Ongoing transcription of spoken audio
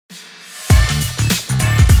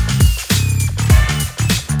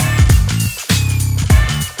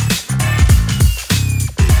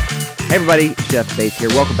Hey everybody, Chef Faith here.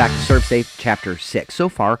 Welcome back to ServeSafe Chapter 6. So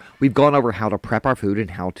far, we've gone over how to prep our food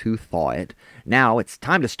and how to thaw it. Now it's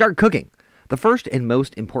time to start cooking. The first and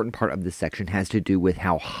most important part of this section has to do with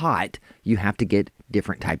how hot you have to get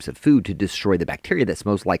different types of food to destroy the bacteria that's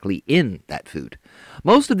most likely in that food.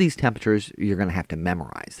 Most of these temperatures you're going to have to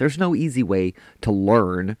memorize. There's no easy way to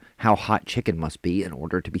learn how hot chicken must be in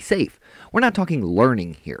order to be safe. We're not talking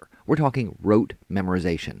learning here. We're talking rote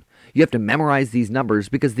memorization. You have to memorize these numbers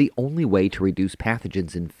because the only way to reduce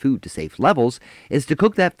pathogens in food to safe levels is to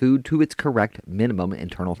cook that food to its correct minimum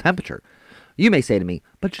internal temperature. You may say to me,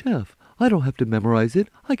 "But Chef, I don't have to memorize it.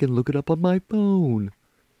 I can look it up on my phone."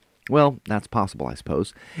 Well, that's possible, I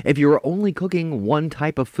suppose. If you were only cooking one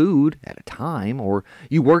type of food at a time, or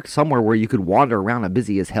you worked somewhere where you could wander around a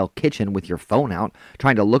busy-as-hell kitchen with your phone out,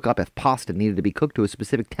 trying to look up if pasta needed to be cooked to a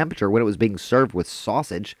specific temperature when it was being served with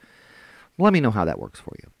sausage, let me know how that works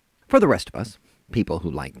for you. For the rest of us, people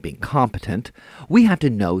who like being competent, we have to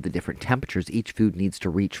know the different temperatures each food needs to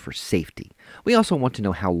reach for safety. We also want to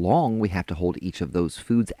know how long we have to hold each of those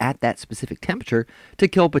foods at that specific temperature to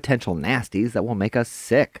kill potential nasties that will make us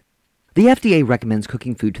sick. The FDA recommends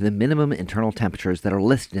cooking food to the minimum internal temperatures that are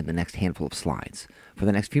listed in the next handful of slides. For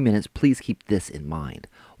the next few minutes, please keep this in mind.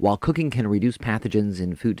 While cooking can reduce pathogens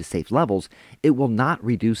in food to safe levels, it will not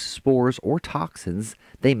reduce spores or toxins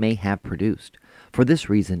they may have produced. For this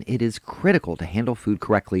reason, it is critical to handle food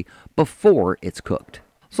correctly before it's cooked.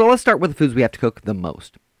 So let's start with the foods we have to cook the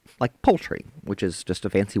most, like poultry, which is just a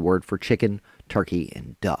fancy word for chicken, turkey,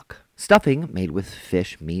 and duck. Stuffing made with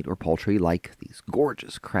fish, meat, or poultry, like these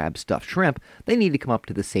gorgeous crab stuffed shrimp, they need to come up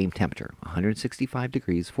to the same temperature, 165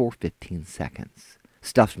 degrees for 15 seconds.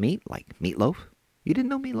 Stuffed meat, like meatloaf. You didn't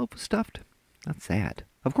know meatloaf was stuffed? That's sad.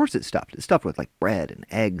 Of course it's stuffed. It's stuffed with like bread and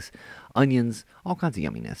eggs, onions, all kinds of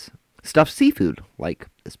yumminess. Stuffed seafood, like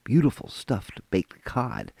this beautiful stuffed baked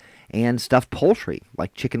cod, and stuffed poultry,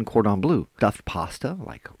 like chicken cordon bleu. Stuffed pasta,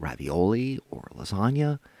 like ravioli or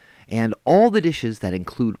lasagna. And all the dishes that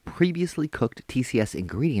include previously cooked TCS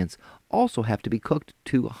ingredients also have to be cooked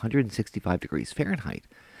to 165 degrees Fahrenheit.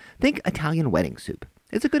 Think Italian wedding soup.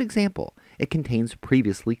 It's a good example. It contains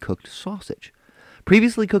previously cooked sausage.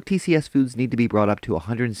 Previously cooked TCS foods need to be brought up to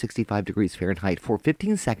 165 degrees Fahrenheit for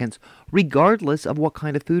 15 seconds, regardless of what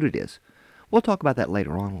kind of food it is. We'll talk about that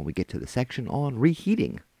later on when we get to the section on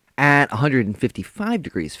reheating. At 155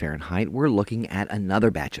 degrees Fahrenheit, we're looking at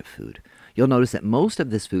another batch of food. You'll notice that most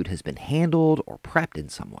of this food has been handled or prepped in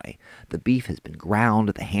some way. The beef has been ground,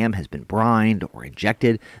 the ham has been brined or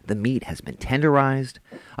injected, the meat has been tenderized.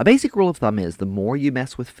 A basic rule of thumb is the more you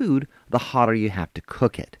mess with food, the hotter you have to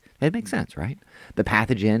cook it. It makes sense, right? The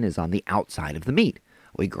pathogen is on the outside of the meat.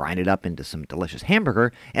 We grind it up into some delicious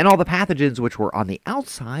hamburger, and all the pathogens which were on the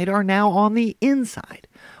outside are now on the inside.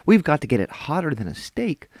 We've got to get it hotter than a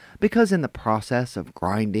steak because in the process of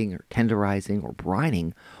grinding or tenderizing or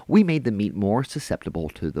brining, we made the meat more susceptible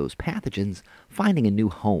to those pathogens finding a new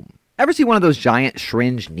home. Ever see one of those giant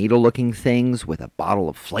syringe needle-looking things with a bottle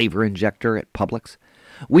of flavor injector at Publix?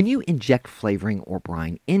 When you inject flavoring or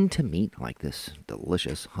brine into meat, like this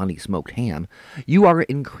delicious honey-smoked ham, you are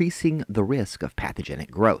increasing the risk of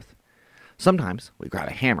pathogenic growth. Sometimes we grab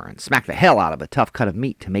a hammer and smack the hell out of a tough cut of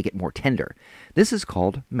meat to make it more tender. This is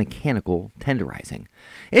called mechanical tenderizing.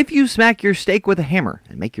 If you smack your steak with a hammer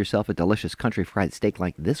and make yourself a delicious country fried steak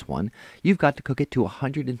like this one, you've got to cook it to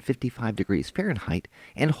 155 degrees Fahrenheit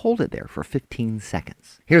and hold it there for 15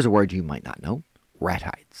 seconds. Here's a word you might not know.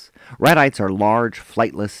 Ratites. Ratites are large,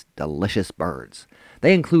 flightless, delicious birds.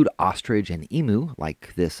 They include ostrich and emu,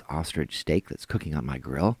 like this ostrich steak that's cooking on my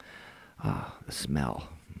grill. Ah, the smell.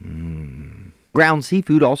 Ground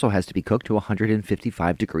seafood also has to be cooked to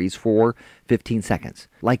 155 degrees for 15 seconds,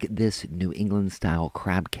 like this New England-style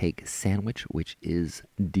crab cake sandwich, which is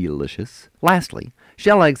delicious. Lastly,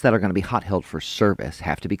 shell eggs that are going to be hot-held for service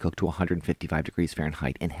have to be cooked to 155 degrees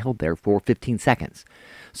Fahrenheit and held there for 15 seconds.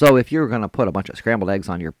 So if you're going to put a bunch of scrambled eggs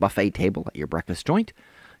on your buffet table at your breakfast joint,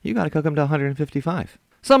 you got to cook them to 155.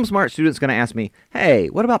 Some smart student's going to ask me, "Hey,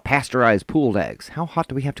 what about pasteurized pooled eggs? How hot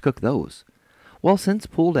do we have to cook those?" Well, since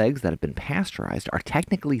pooled eggs that have been pasteurized are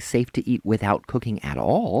technically safe to eat without cooking at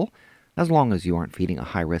all, as long as you aren't feeding a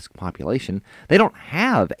high-risk population, they don't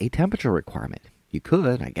have a temperature requirement. You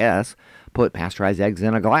could, I guess, put pasteurized eggs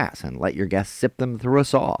in a glass and let your guests sip them through a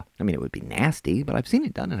saw. I mean, it would be nasty, but I've seen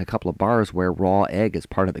it done in a couple of bars where raw egg is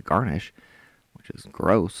part of the garnish, which is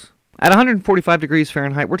gross. At 145 degrees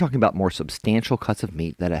Fahrenheit, we're talking about more substantial cuts of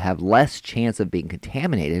meat that have less chance of being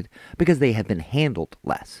contaminated because they have been handled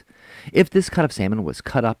less. If this cut of salmon was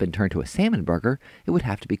cut up and turned to a salmon burger, it would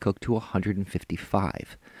have to be cooked to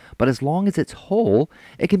 155. But as long as it's whole,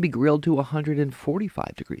 it can be grilled to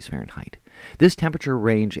 145 degrees Fahrenheit. This temperature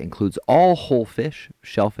range includes all whole fish,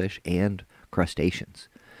 shellfish, and crustaceans.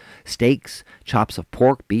 Steaks, chops of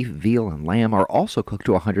pork, beef, veal, and lamb are also cooked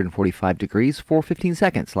to 145 degrees for 15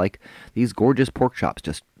 seconds, like these gorgeous pork chops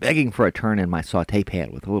just begging for a turn in my saute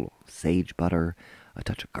pan with a little sage butter, a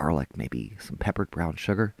touch of garlic, maybe some peppered brown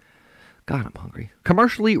sugar. God, I'm hungry.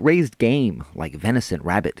 Commercially raised game like venison,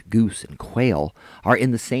 rabbit, goose, and quail are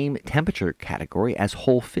in the same temperature category as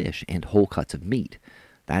whole fish and whole cuts of meat.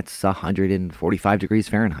 That's 145 degrees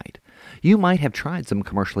Fahrenheit. You might have tried some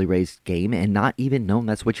commercially raised game and not even known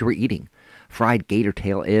that's what you were eating. Fried gator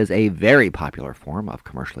tail is a very popular form of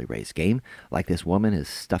commercially raised game, like this woman is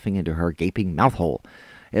stuffing into her gaping mouth hole.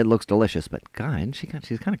 It looks delicious, but God,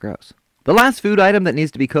 she's kind of gross. The last food item that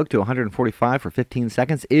needs to be cooked to 145 for 15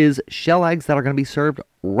 seconds is shell eggs that are going to be served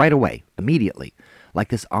right away, immediately, like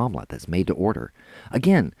this omelet that's made to order.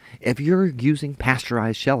 Again, if you're using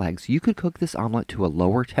pasteurized shell eggs, you could cook this omelet to a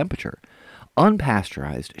lower temperature.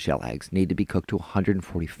 Unpasteurized shell eggs need to be cooked to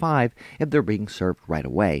 145 if they're being served right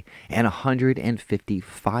away, and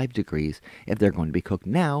 155 degrees if they're going to be cooked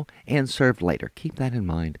now and served later. Keep that in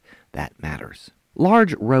mind. That matters.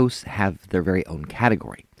 Large roasts have their very own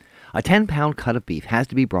category. A 10-pound cut of beef has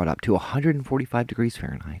to be brought up to 145 degrees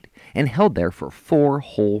Fahrenheit and held there for 4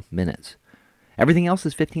 whole minutes. Everything else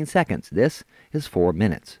is 15 seconds. This is 4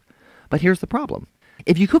 minutes. But here's the problem.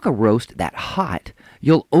 If you cook a roast that hot,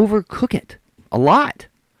 you'll overcook it a lot.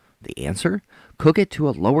 The answer? Cook it to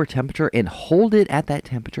a lower temperature and hold it at that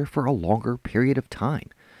temperature for a longer period of time.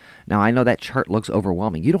 Now, I know that chart looks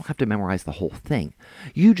overwhelming. You don't have to memorize the whole thing.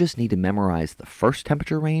 You just need to memorize the first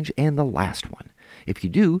temperature range and the last one. If you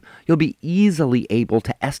do, you'll be easily able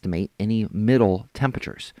to estimate any middle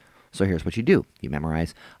temperatures. So here's what you do. You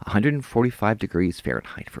memorize 145 degrees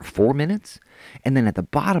Fahrenheit for 4 minutes, and then at the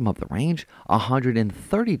bottom of the range,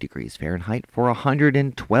 130 degrees Fahrenheit for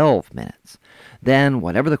 112 minutes. Then,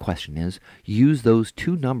 whatever the question is, use those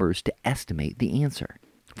two numbers to estimate the answer.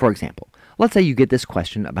 For example, let's say you get this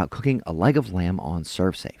question about cooking a leg of lamb on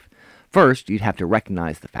ServeSafe. First, you'd have to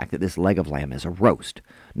recognize the fact that this leg of lamb is a roast,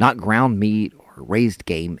 not ground meat or raised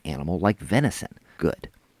game animal like venison. Good.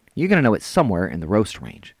 You're going to know it's somewhere in the roast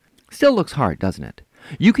range. Still looks hard, doesn't it?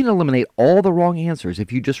 You can eliminate all the wrong answers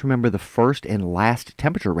if you just remember the first and last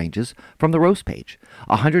temperature ranges from the roast page.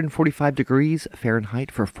 145 degrees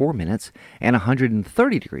Fahrenheit for 4 minutes and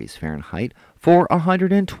 130 degrees Fahrenheit for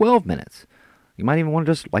 112 minutes. You might even want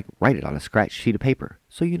to just write it on a scratch sheet of paper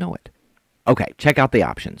so you know it. Okay, check out the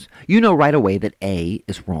options. You know right away that A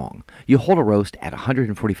is wrong. You hold a roast at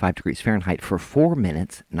 145 degrees Fahrenheit for 4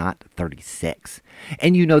 minutes, not 36.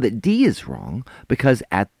 And you know that D is wrong because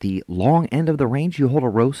at the long end of the range, you hold a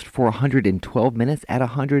roast for 112 minutes at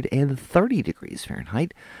 130 degrees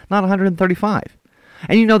Fahrenheit, not 135.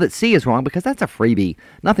 And you know that C is wrong because that's a freebie.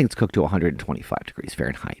 Nothing's cooked to 125 degrees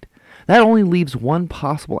Fahrenheit. That only leaves one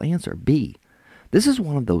possible answer, B. This is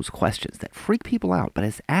one of those questions that freak people out, but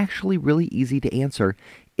it's actually really easy to answer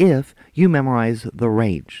if you memorize the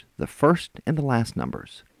range, the first and the last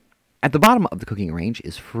numbers. At the bottom of the cooking range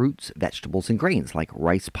is fruits, vegetables, and grains like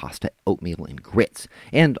rice, pasta, oatmeal, and grits,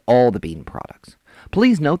 and all the bean products.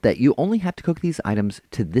 Please note that you only have to cook these items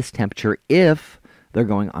to this temperature if they're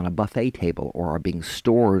going on a buffet table or are being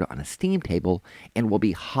stored on a steam table and will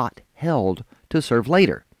be hot held to serve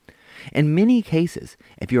later. In many cases,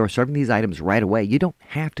 if you are serving these items right away, you don't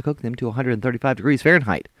have to cook them to 135 degrees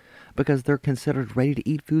Fahrenheit because they're considered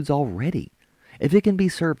ready-to-eat foods already. If it can be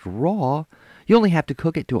served raw, you only have to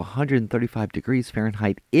cook it to 135 degrees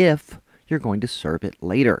Fahrenheit if you're going to serve it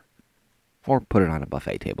later or put it on a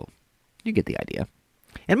buffet table. You get the idea.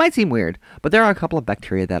 It might seem weird, but there are a couple of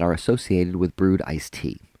bacteria that are associated with brewed iced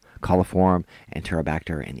tea. Coliform,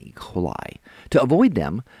 Enterobacter, and E. coli. To avoid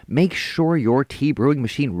them, make sure your tea brewing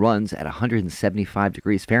machine runs at 175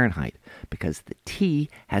 degrees Fahrenheit because the tea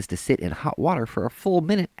has to sit in hot water for a full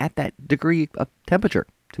minute at that degree of temperature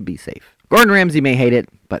to be safe. Gordon Ramsay may hate it,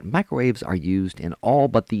 but microwaves are used in all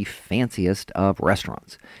but the fanciest of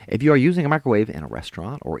restaurants. If you are using a microwave in a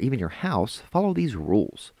restaurant or even your house, follow these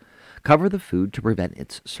rules. Cover the food to prevent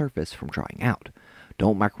its surface from drying out.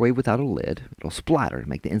 Don't microwave without a lid. It'll splatter to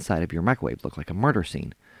make the inside of your microwave look like a murder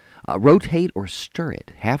scene. Rotate or stir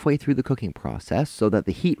it halfway through the cooking process so that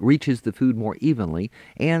the heat reaches the food more evenly.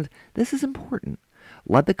 And this is important.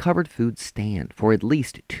 Let the covered food stand for at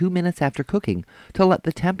least 2 minutes after cooking to let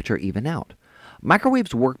the temperature even out.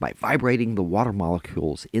 Microwaves work by vibrating the water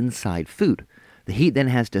molecules inside food. The heat then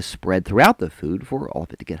has to spread throughout the food for all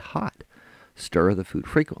of it to get hot. Stir the food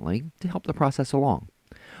frequently to help the process along.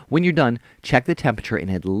 When you're done, check the temperature in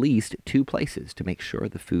at least 2 places to make sure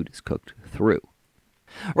the food is cooked through.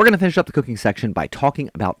 We're going to finish up the cooking section by talking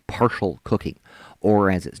about partial cooking, or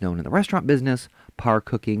as it's known in the restaurant business, par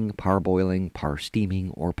cooking, par boiling, par steaming,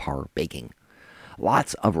 or par baking.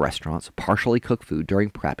 Lots of restaurants partially cook food during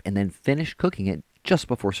prep and then finish cooking it just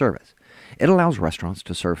before service. It allows restaurants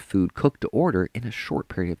to serve food cooked to order in a short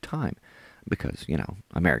period of time because,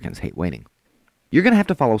 Americans hate waiting. You're going to have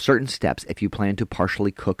to follow certain steps if you plan to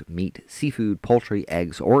partially cook meat, seafood, poultry,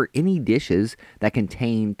 eggs, or any dishes that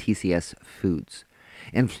contain TCS foods.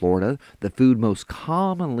 In Florida, the food most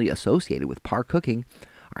commonly associated with par cooking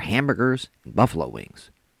are hamburgers and buffalo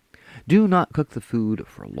wings. Do not cook the food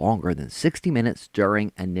for longer than 60 minutes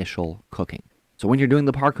during initial cooking. So when you're doing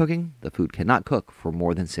the par cooking, the food cannot cook for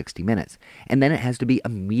more than 60 minutes, and then it has to be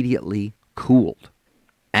immediately cooled.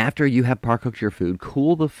 After you have par cooked your food,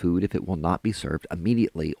 cool the food if it will not be served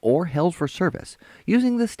immediately or held for service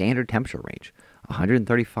using the standard temperature range,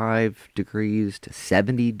 135 degrees to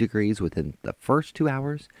 70 degrees within the first 2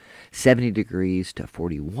 hours, 70 degrees to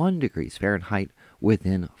 41 degrees Fahrenheit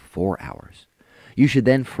within 4 hours. You should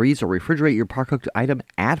then freeze or refrigerate your par-cooked item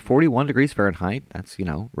at 41 degrees Fahrenheit. That's,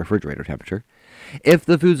 refrigerator temperature. If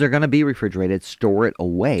the foods are going to be refrigerated, store it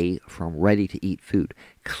away from ready-to-eat food,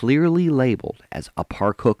 clearly labeled as a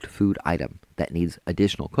par-cooked food item that needs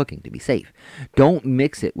additional cooking to be safe. Don't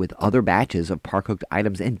mix it with other batches of par-cooked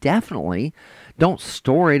items, and definitely don't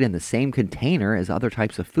store it in the same container as other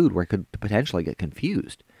types of food where it could potentially get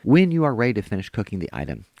confused. When you are ready to finish cooking the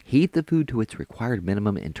item, heat the food to its required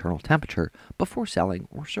minimum internal temperature before selling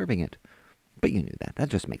or serving it. But you knew that. That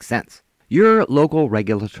just makes sense. Your local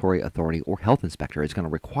regulatory authority or health inspector is going to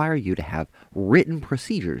require you to have written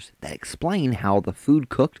procedures that explain how the food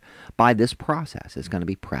cooked by this process is going to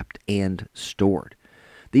be prepped and stored.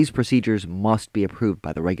 These procedures must be approved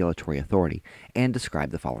by the regulatory authority and describe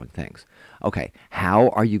the following things. Okay, how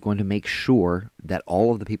are you going to make sure that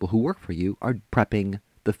all of the people who work for you are prepping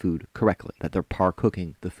the food correctly, that they're par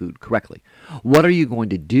cooking the food correctly? What are you going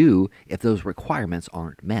to do if those requirements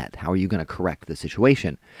aren't met? How are you going to correct the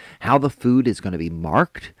situation? How the food is going to be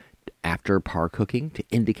marked after par cooking to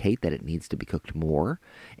indicate that it needs to be cooked more,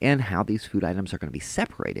 and how these food items are going to be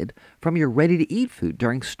separated from your ready-to-eat food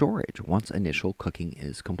during storage once initial cooking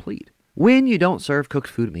is complete. When you don't serve cooked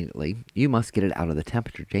food immediately, you must get it out of the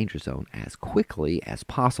temperature danger zone as quickly as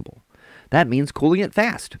possible. That means cooling it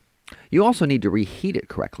fast. You also need to reheat it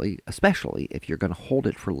correctly, especially if you're going to hold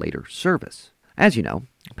it for later service. As you know,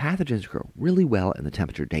 pathogens grow really well in the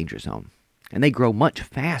temperature danger zone, and they grow much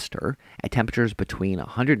faster at temperatures between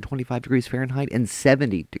 125 degrees Fahrenheit and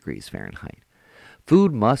 70 degrees Fahrenheit.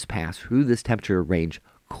 Food must pass through this temperature range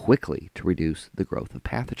quickly to reduce the growth of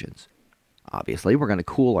pathogens. Obviously, we're going to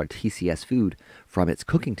cool our TCS food from its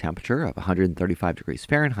cooking temperature of 135 degrees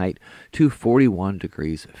Fahrenheit to 41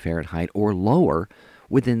 degrees Fahrenheit or lower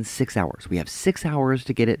within 6 hours. We have 6 hours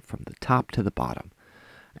to get it from the top to the bottom.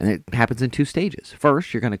 And it happens in 2 stages.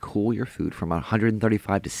 First, you're going to cool your food from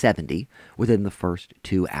 135 to 70 within the first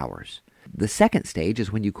 2 hours. The second stage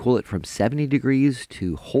is when you cool it from 70 degrees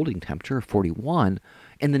to holding temperature of 41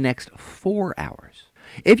 in the next 4 hours.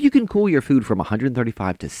 If you can cool your food from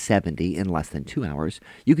 135 to 70 in less than 2 hours,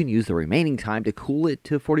 you can use the remaining time to cool it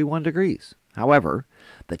to 41 degrees. However,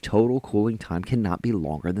 the total cooling time cannot be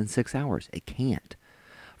longer than 6 hours. It can't.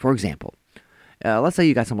 For example, let's say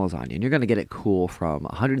you got some lasagna and you're going to get it cool from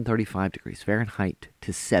 135 degrees Fahrenheit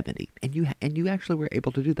to 70, and you actually were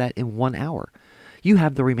able to do that in 1 hour. You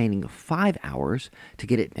have the remaining 5 hours to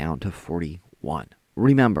get it down to 41.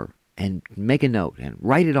 Remember, and make a note and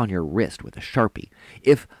write it on your wrist with a Sharpie.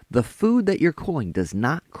 If the food that you're cooling does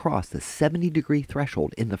not cross the 70-degree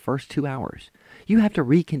threshold in the first 2 hours, you have to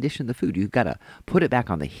recondition the food. You've got to put it back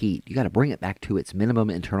on the heat. You got to bring it back to its minimum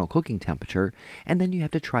internal cooking temperature, and then you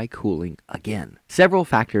have to try cooling again. Several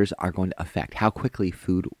factors are going to affect how quickly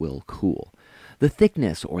food will cool. The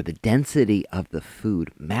thickness or the density of the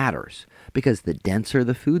food matters, because the denser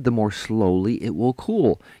the food, the more slowly it will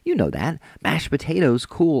cool. You know that. Mashed potatoes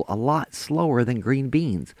cool a lot slower than green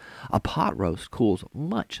beans. A pot roast cools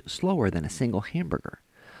much slower than a single hamburger.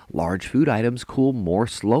 Large food items cool more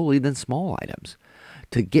slowly than small items.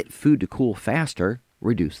 To get food to cool faster,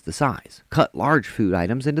 reduce the size. Cut large food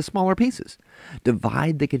items into smaller pieces.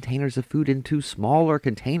 Divide the containers of food into smaller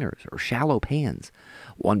containers or shallow pans.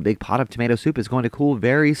 1 big pot of tomato soup is going to cool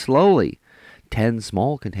very slowly. 10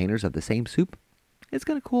 small containers of the same soup, it's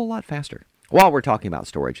going to cool a lot faster. While we're talking about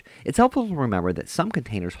storage, it's helpful to remember that some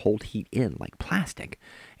containers hold heat in, like plastic,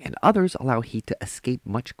 and others allow heat to escape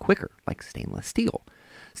much quicker, like stainless steel.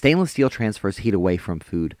 Stainless steel transfers heat away from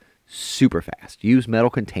food super fast. Use metal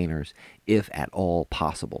containers if at all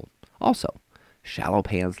possible. Also, shallow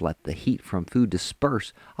pans let the heat from food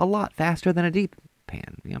disperse a lot faster than a deep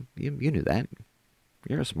pan. You knew that.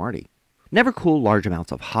 You're a smarty. Never cool large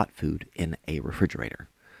amounts of hot food in a refrigerator.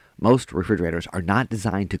 Most refrigerators are not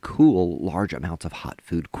designed to cool large amounts of hot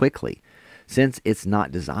food quickly. Since it's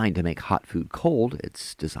not designed to make hot food cold,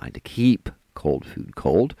 it's designed to keep cold food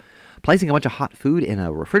cold. Placing a bunch of hot food in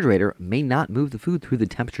a refrigerator may not move the food through the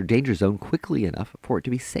temperature danger zone quickly enough for it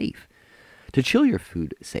to be safe. To chill your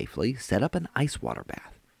food safely, set up an ice water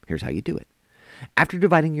bath. Here's how you do it. After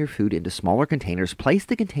dividing your food into smaller containers, place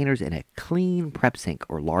the containers in a clean prep sink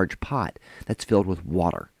or large pot that's filled with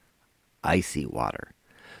water, icy water.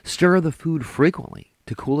 Stir the food frequently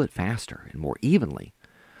to cool it faster and more evenly.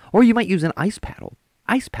 Or you might use an ice paddle.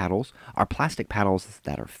 Ice paddles are plastic paddles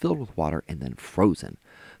that are filled with water and then frozen.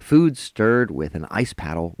 Food stirred with an ice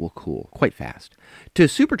paddle will cool quite fast. To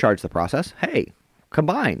supercharge the process,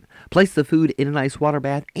 combine. Place the food in an ice water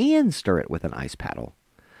bath and stir it with an ice paddle.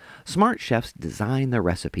 Smart chefs design their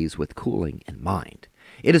recipes with cooling in mind.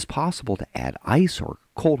 It is possible to add ice or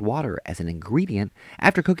cold water as an ingredient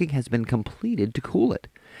after cooking has been completed to cool it.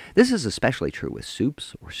 This is especially true with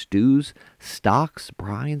soups or stews, stocks,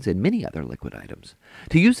 brines, and many other liquid items.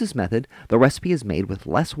 To use this method, the recipe is made with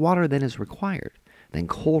less water than is required. Then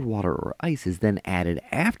cold water or ice is then added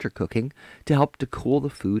after cooking to help to cool the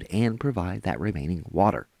food and provide that remaining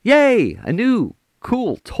water. Yay! A new,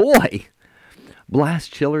 cool toy!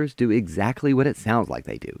 Blast chillers do exactly what it sounds like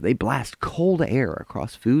they do. They blast cold air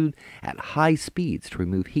across food at high speeds to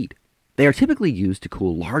remove heat. They are typically used to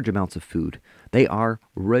cool large amounts of food. They are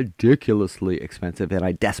ridiculously expensive, and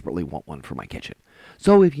I desperately want one for my kitchen.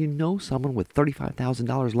 So if you know someone with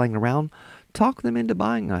 $35,000 laying around, talk them into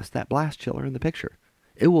buying us that blast chiller in the picture.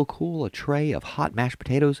 It will cool a tray of hot mashed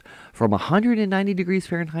potatoes from 190 degrees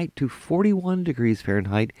Fahrenheit to 41 degrees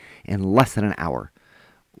Fahrenheit in less than an hour,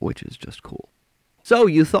 which is just cool. So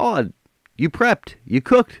you thawed, you prepped, you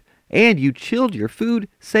cooked, and you chilled your food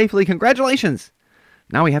safely. Congratulations!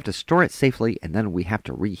 Now we have to store it safely, and then we have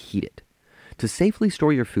to reheat it. To safely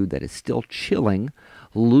store your food that is still chilling,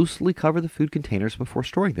 loosely cover the food containers before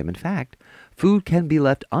storing them. In fact, food can be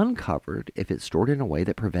left uncovered if it's stored in a way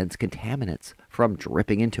that prevents contaminants from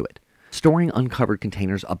dripping into it. Storing uncovered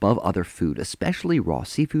containers above other food, especially raw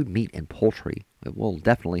seafood, meat, and poultry, it will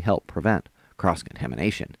definitely help prevent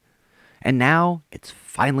cross-contamination. And now it's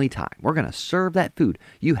finally time. We're going to serve that food.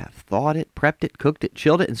 You have thawed it, prepped it, cooked it,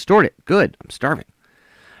 chilled it, and stored it. Good, I'm starving.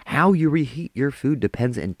 How you reheat your food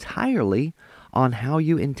depends entirely on how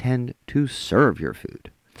you intend to serve your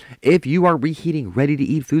food. If you are reheating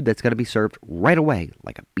ready-to-eat food that's going to be served right away,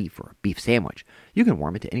 like a beef or a beef sandwich, you can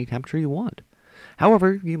warm it to any temperature you want.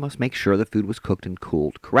 However, you must make sure the food was cooked and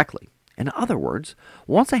cooled correctly. In other words,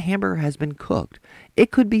 once a hamburger has been cooked,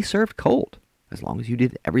 it could be served cold, as long as you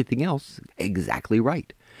did everything else exactly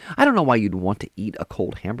right. I don't know why you'd want to eat a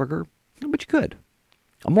cold hamburger, but you could.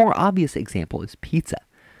 A more obvious example is pizza.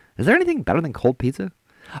 Is there anything better than cold pizza?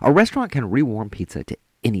 A restaurant can rewarm pizza to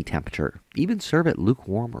any temperature, even serve it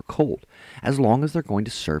lukewarm or cold, as long as they're going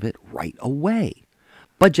to serve it right away.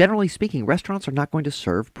 But generally speaking, restaurants are not going to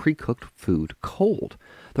serve pre-cooked food cold.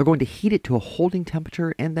 They're going to heat it to a holding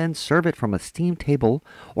temperature and then serve it from a steam table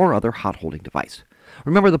or other hot holding device.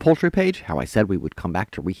 Remember the poultry page? How I said we would come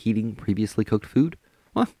back to reheating previously cooked food?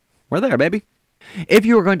 Well, we're there, baby. If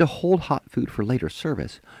you are going to hold hot food for later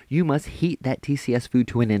service, you must heat that TCS food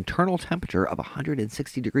to an internal temperature of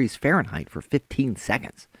 160 degrees Fahrenheit for 15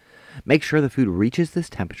 seconds. Make sure the food reaches this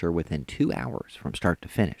temperature within 2 hours from start to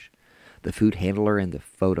finish. The food handler in the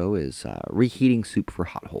photo is reheating soup for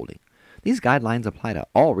hot holding. These guidelines apply to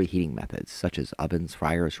all reheating methods, such as ovens,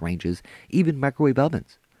 fryers, ranges, even microwave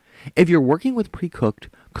ovens. If you're working with pre-cooked,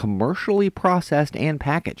 commercially processed, and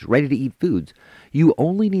packaged, ready-to-eat foods, you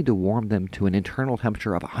only need to warm them to an internal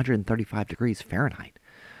temperature of 135 degrees Fahrenheit.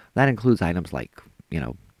 That includes items like,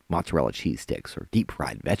 mozzarella cheese sticks or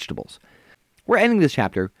deep-fried vegetables. We're ending this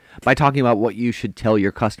chapter by talking about what you should tell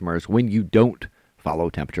your customers when you don't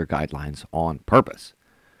follow temperature guidelines on purpose.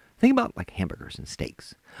 Think about like hamburgers and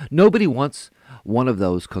steaks. Nobody wants one of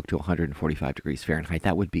those cooked to 145 degrees Fahrenheit.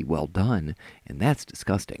 That would be well done, and that's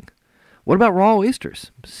disgusting. What about raw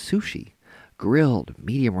oysters, sushi, grilled,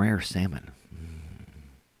 medium rare salmon?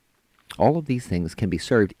 All of these things can be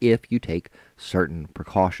served if you take certain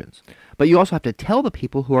precautions. But you also have to tell the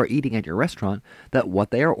people who are eating at your restaurant that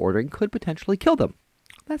what they are ordering could potentially kill them.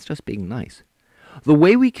 That's just being nice. The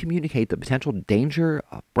way we communicate the potential danger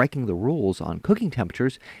of breaking the rules on cooking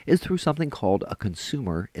temperatures is through something called a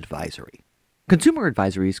consumer advisory. Consumer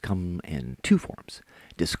advisories come in two forms: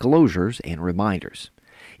 disclosures and reminders.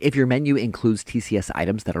 If your menu includes TCS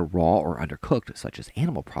items that are raw or undercooked, such as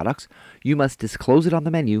animal products, you must disclose it on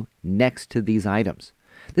the menu next to these items.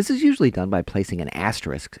 This is usually done by placing an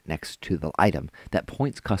asterisk next to the item that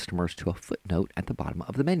points customers to a footnote at the bottom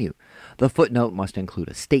of the menu. The footnote must include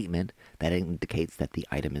a statement that indicates that the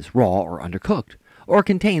item is raw or undercooked, or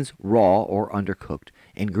contains raw or undercooked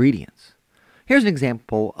ingredients. Here's an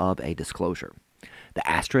example of a disclosure. The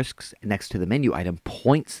asterisk next to the menu item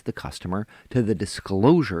points the customer to the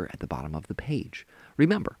disclosure at the bottom of the page.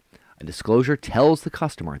 Remember, a disclosure tells the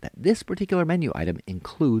customer that this particular menu item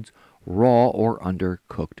includes raw or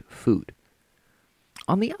undercooked food.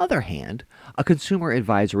 On the other hand, a consumer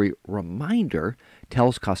advisory reminder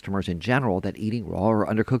tells customers in general that eating raw or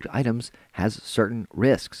undercooked items has certain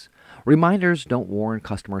risks. Reminders don't warn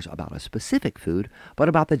customers about a specific food, but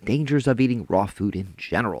about the dangers of eating raw food in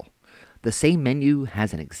general. The same menu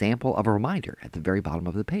has an example of a reminder at the very bottom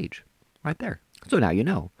of the page, right there. So now you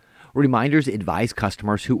know. Reminders advise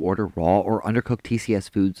customers who order raw or undercooked TCS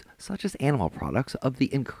foods, such as animal products, of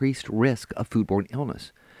the increased risk of foodborne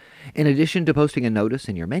illness. In addition to posting a notice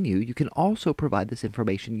in your menu, you can also provide this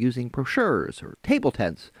information using brochures or table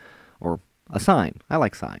tents or a sign. I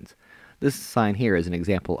like signs. This sign here is an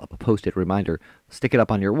example of a posted reminder. Stick it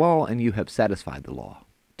up on your wall and you have satisfied the law.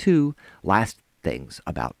 2 last things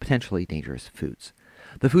about potentially dangerous foods.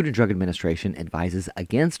 The Food and Drug Administration advises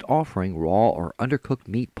against offering raw or undercooked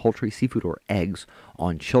meat, poultry, seafood, or eggs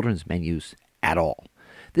on children's menus at all.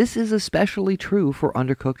 This is especially true for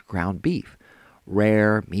undercooked ground beef.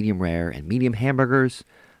 Rare, and medium hamburgers,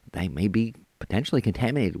 they may be potentially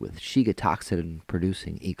contaminated with Shiga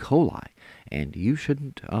toxin-producing E. coli, and you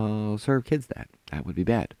shouldn't serve kids that. That would be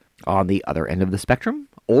bad. On the other end of the spectrum,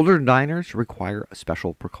 older diners require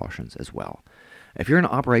special precautions as well. If you're an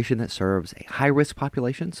operation that serves a high-risk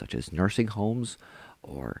population, such as nursing homes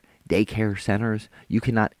or daycare centers, you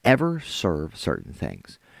cannot ever serve certain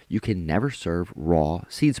things. You can never serve raw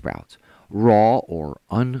seed sprouts, raw or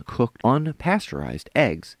uncooked, unpasteurized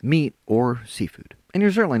eggs, meat, or seafood. And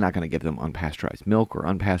you're certainly not going to give them unpasteurized milk or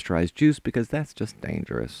unpasteurized juice because that's just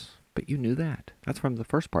dangerous. But you knew that. That's from the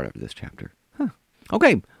first part of this chapter.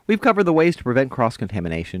 Okay, we've covered the ways to prevent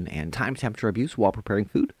cross-contamination and time temperature abuse while preparing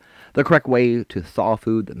food, the correct way to thaw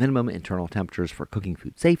food, the minimum internal temperatures for cooking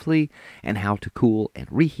food safely, and how to cool and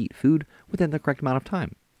reheat food within the correct amount of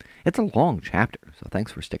time. It's a long chapter, so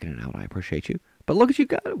thanks for sticking it out. I appreciate you. But look at you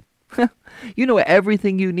go. You know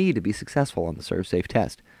everything you need to be successful on the ServeSafe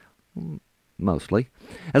test. Mostly.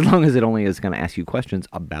 As long as it only is going to ask you questions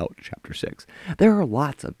about Chapter 6. There are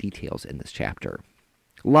lots of details in this chapter.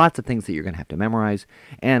 Lots of things that you're going to have to memorize,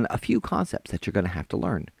 and a few concepts that you're going to have to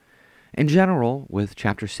learn. In general, with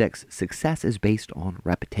Chapter 6, success is based on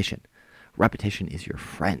repetition. Repetition is your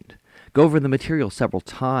friend. Go over the material several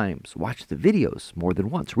times, watch the videos more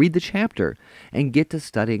than once, read the chapter, and get to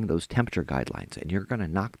studying those temperature guidelines, and you're going to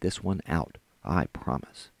knock this one out. I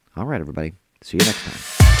promise. All right, everybody. See you next time.